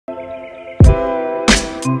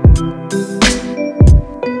Hi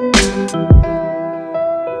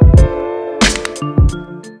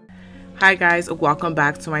guys, welcome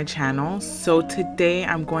back to my channel. So today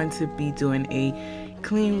I'm going to be doing a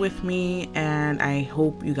clean with me and I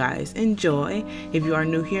hope you guys enjoy. If you are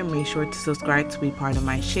new here, make sure to subscribe to be part of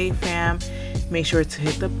my Shay fam. Make sure to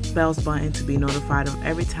hit the bells button to be notified of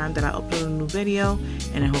every time that I upload a new video,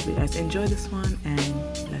 and I hope you guys enjoy this one, and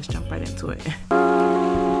let's jump right into it.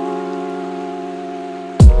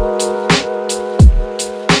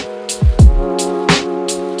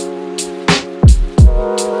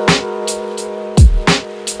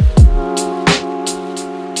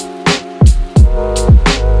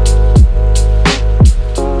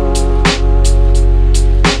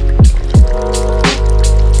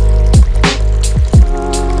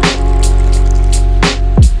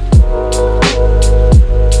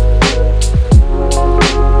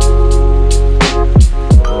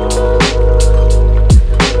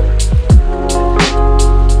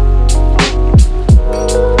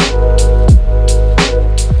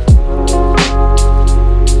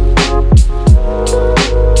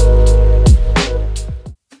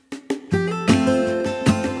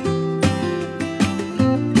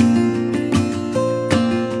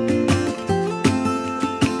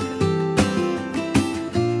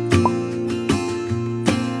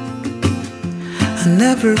 I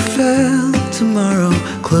never felt tomorrow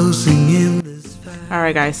closing in.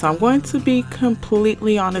 Alright guys, so I'm going to be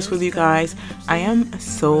completely honest with you guys. I am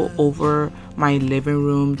so over my living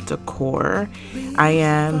room decor. I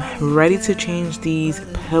am ready to change these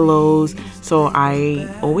pillows. So I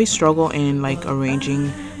always struggle in like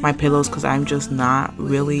arranging my pillows because I'm just not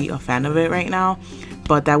really a fan of it right now.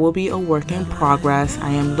 But that will be a work in progress. I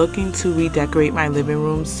am looking to redecorate my living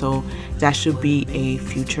room, so that should be a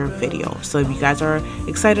future video. So if you guys are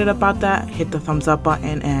excited about that, hit the thumbs up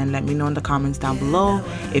button and let me know in the comments down below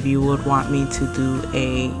if you would want me to do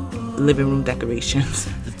a living room decorations.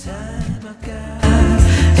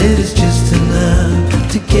 It is just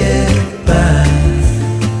enough to get by.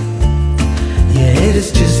 Yeah, it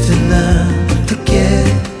is just enough to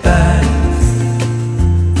get by.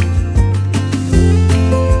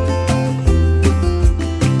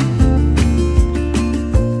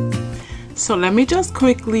 So let me just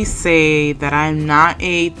quickly say that I'm not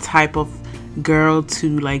a type of girl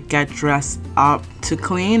to like get dressed up to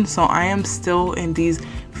clean. So I am still in these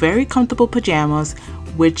very comfortable pajamas,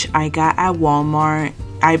 which I got at Walmart.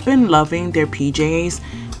 I've been loving their PJs,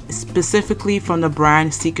 specifically from the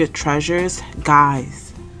brand Secret Treasures.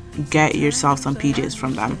 Guys, get yourself some PJs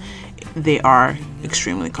from them. They are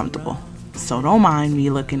extremely comfortable. So don't mind me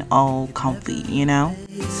looking all comfy, you know?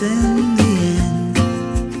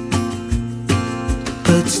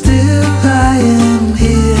 But still I am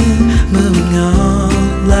here, moving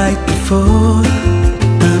on like before.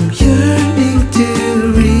 I'm yearning to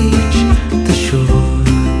reach the shore.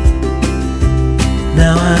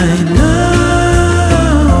 Now I know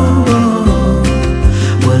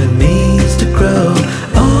what it means to grow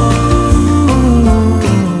old.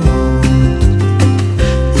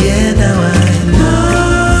 Yeah, now I know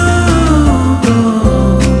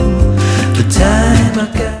the time I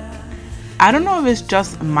got. I don't know if it's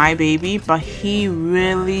just my baby, but he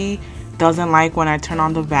really doesn't like when I turn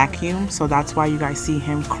on the vacuum, so that's why you guys see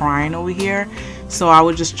him crying over here. So I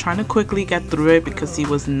was just trying to quickly get through it because he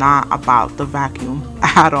was not about the vacuum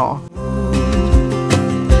at all.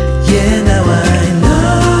 Yeah, now I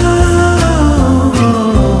know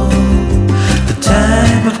the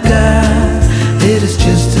time I've got, it is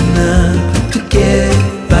just enough to get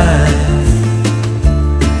by.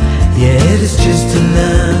 Yeah, it is just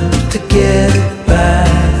enough to get by.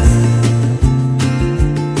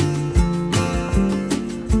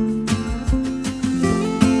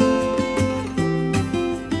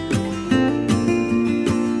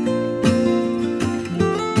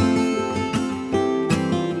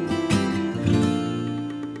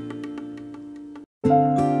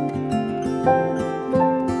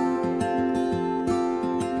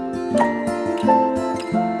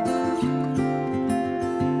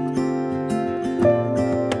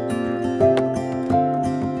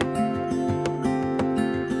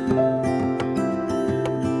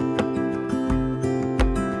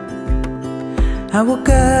 I woke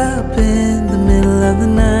up in the middle of the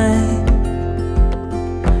night.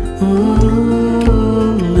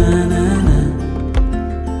 Ooh, na, na, na.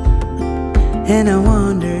 And I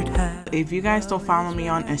wondered how. If you guys don't follow me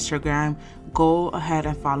on Instagram, go ahead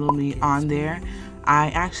and follow me on there. I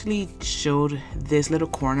actually showed this little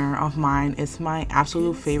corner of mine. It's my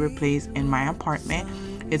absolute favorite place in my apartment.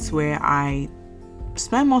 It's where I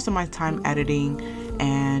spend most of my time editing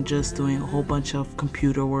and just doing a whole bunch of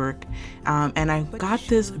computer work. And I got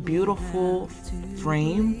this beautiful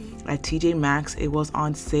frame at TJ Maxx. It was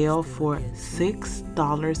on sale for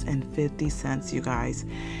 $6.50, you guys.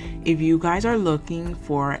 If you guys are looking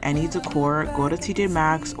for any decor, go to TJ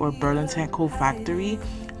Maxx or Burlington Coat Factory.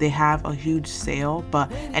 They have a huge sale.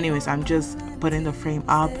 But anyways, I'm just putting the frame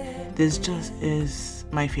up. This just is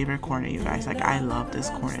my favorite corner, you guys. Like, I love this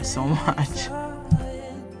corner so much.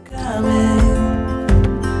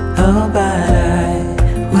 Oh, but I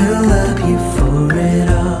will love you for it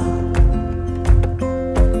all.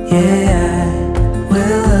 Yeah, I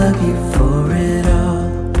will love you for it all.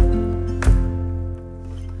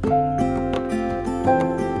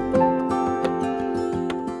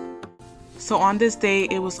 So on this day,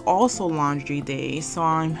 it was also laundry day. So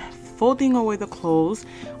I'm folding away the clothes.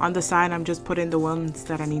 On the side, I'm just putting the ones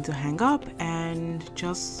that I need to hang up and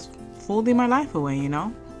just folding my life away, you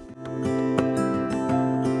know?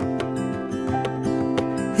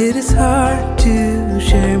 It is hard to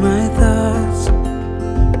share my thoughts.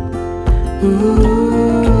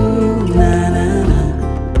 Ooh, na na na.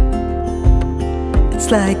 It's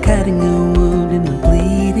like cutting a wound in a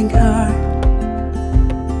bleeding heart.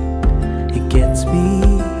 It gets me,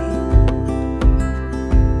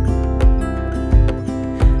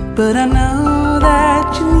 but I know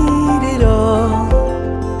that you need it all.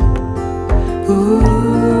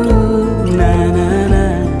 Ooh, na na na.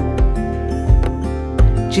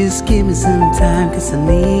 Just give me some time, 'cause I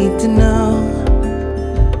need to know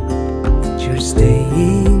that you're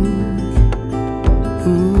staying.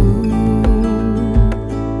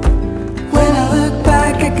 When I look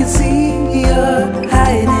back, I can see you're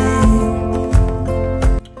hiding.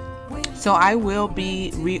 So I will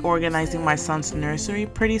be reorganizing my son's nursery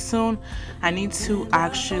pretty soon. I need to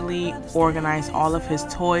actually organize all of his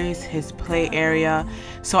toys, his play area.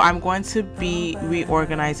 So I'm going to be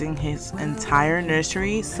reorganizing his entire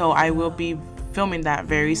nursery. So I will be filming that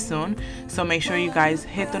very soon. So make sure you guys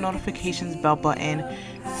hit the notifications bell button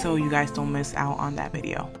so you guys don't miss out on that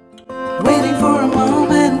video. Waiting for a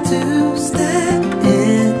moment to step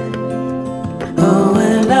in. Oh,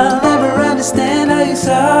 and I'll never understand how you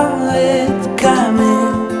saw it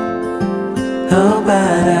coming. Oh,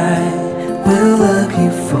 but I will love you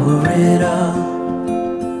for it all.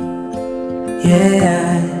 Yeah,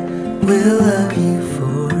 I will love you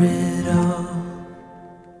for it all.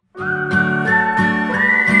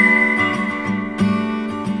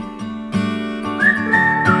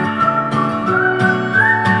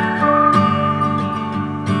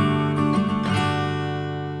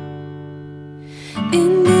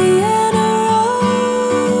 Indiana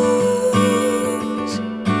Rose,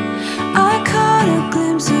 I caught a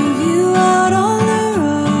glimpse of you out on the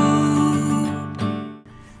road.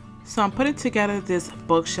 So I'm putting together this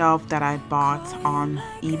bookshelf that I bought on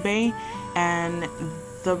eBay, and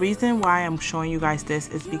the reason why I'm showing you guys this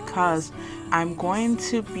is because I'm going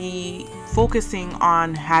to be focusing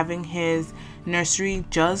on having his nursery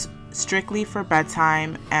just strictly for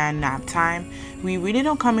bedtime and nap time. We really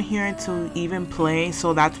don't come in here to even play,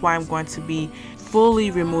 so that's why I'm going to be fully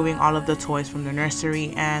removing all of the toys from the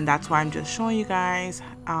nursery, and that's why I'm just showing you guys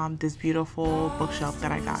this beautiful bookshelf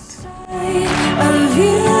that I got. Of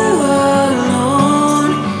you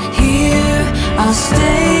alone, here I'll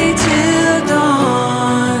stay till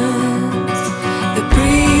dawn. The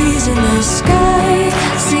breeze in the sky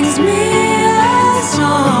sings me a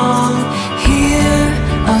song. Here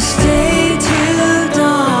I'll stay till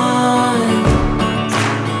dawn.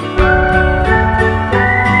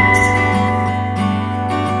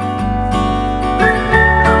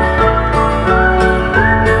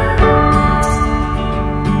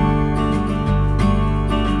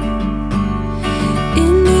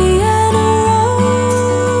 Indiana Rose,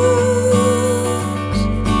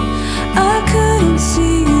 I couldn't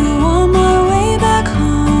see you on my way back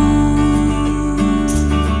home.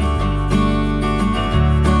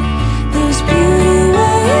 There's beauty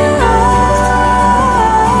where you are.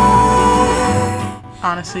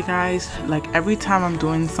 Honestly guys, like every time I'm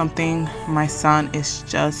doing something, my son is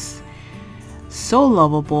just so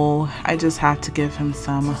lovable. I just have to give him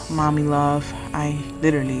some mommy love. I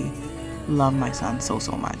literally love my son so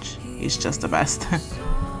much. He's just the best.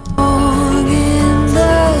 Long in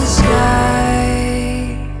the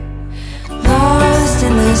sky, lost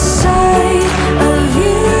in the sight of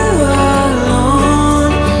you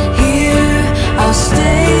alone. Here I'll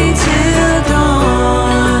stay till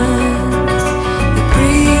dawn. The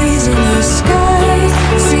breeze in the sky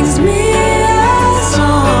sings me a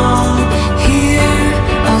song. Here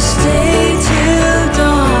I'll stay till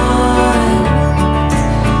dawn.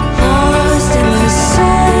 Lost in the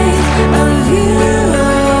sight of you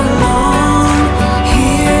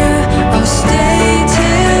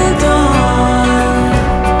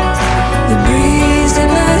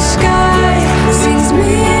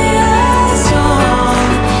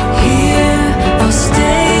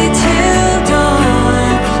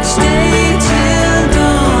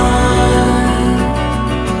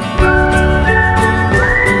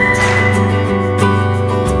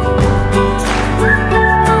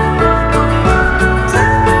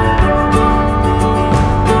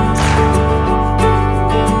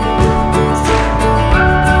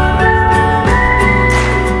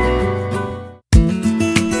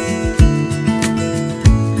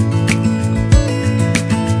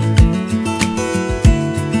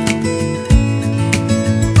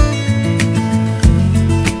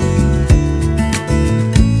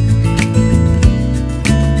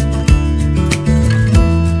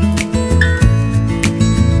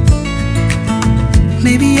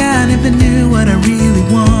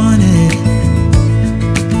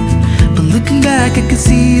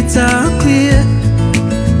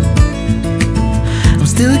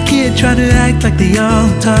like they all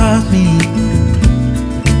taught me,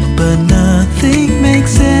 but nothing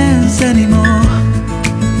makes sense anymore.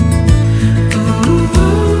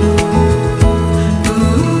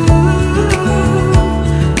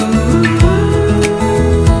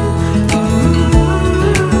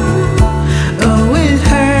 Oh, it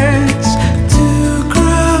hurts to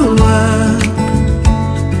grow up,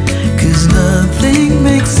 'cause nothing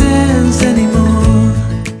makes sense anymore.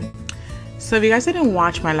 So if you guys didn't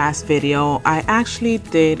watch my last video, I actually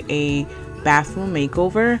did a bathroom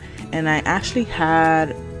makeover, and I actually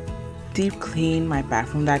had deep clean my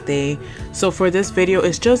bathroom that day. So for this video,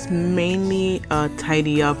 it's just mainly a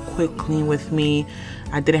tidy up, quick clean with me.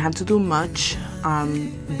 I didn't have to do much,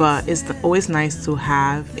 but it's always nice to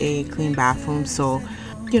have a clean bathroom. So,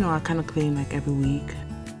 you know, I kind of clean like every week.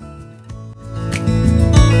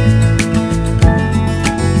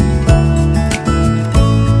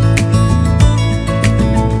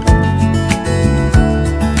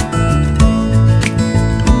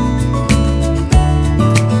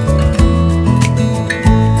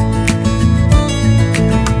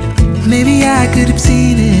 Maybe I could have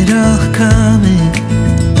seen it all coming,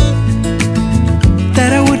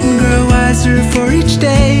 that I wouldn't grow wiser for each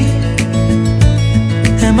day.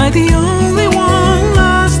 Am I the only one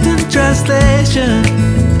lost in translation,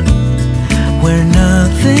 where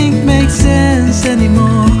nothing makes sense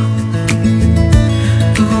anymore?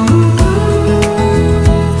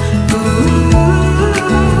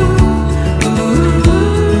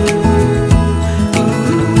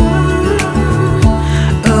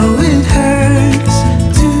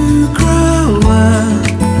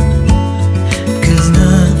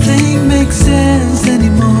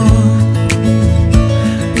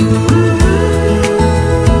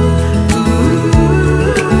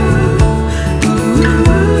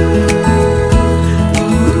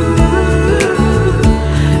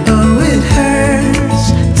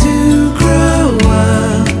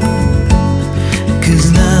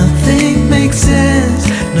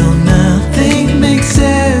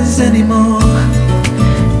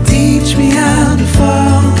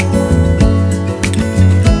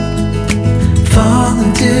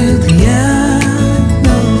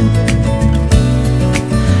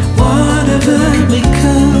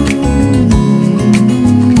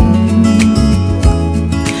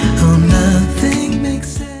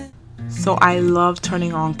 So I love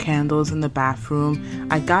turning on candles in the bathroom.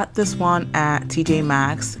 I got this one at TJ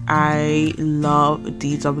Maxx. I love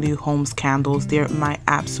DW Homes candles. They're my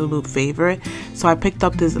absolute favorite. So I picked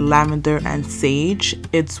up this lavender and sage.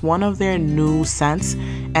 It's one of their new scents,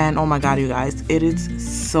 and oh my god, you guys, it is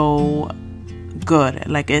so good.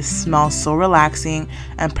 Like, it smells so relaxing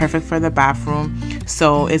and perfect for the bathroom.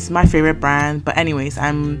 So it's my favorite brand. But anyways,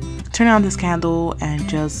 I'm turning on this candle and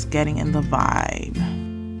just getting in the vibe.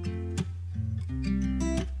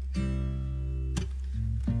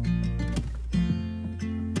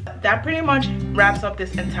 That pretty much wraps up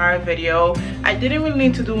this entire video. I didn't really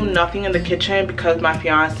need to do nothing in the kitchen because my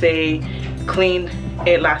fiance cleaned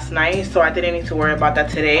it last night, so I didn't need to worry about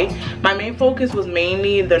that today. My main focus was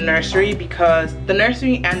mainly the nursery, because the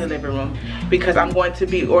nursery and the living room, because I'm going to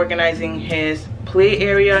be organizing his play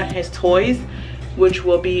area, his toys, which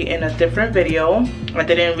will be in a different video. I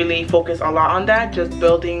didn't really focus a lot on that, just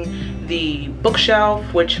building the bookshelf,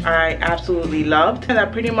 which I absolutely loved. And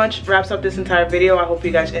that pretty much wraps up this entire video. I hope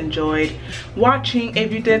you guys enjoyed watching.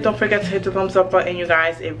 If you did, don't forget to hit the thumbs up button, you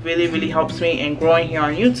guys. It really helps me in growing here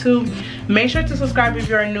on YouTube. Make sure to subscribe if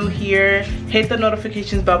you're new here. Hit the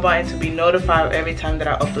notifications bell button to be notified every time that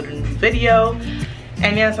I upload a new video.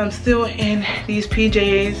 And yes, I'm still in these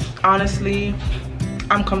PJs. Honestly,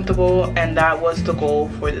 I'm comfortable, and that was the goal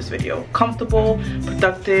for this video. Comfortable,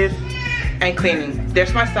 productive, and cleaning.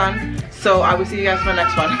 There's my son. So I will see you guys in my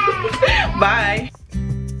next one. Bye.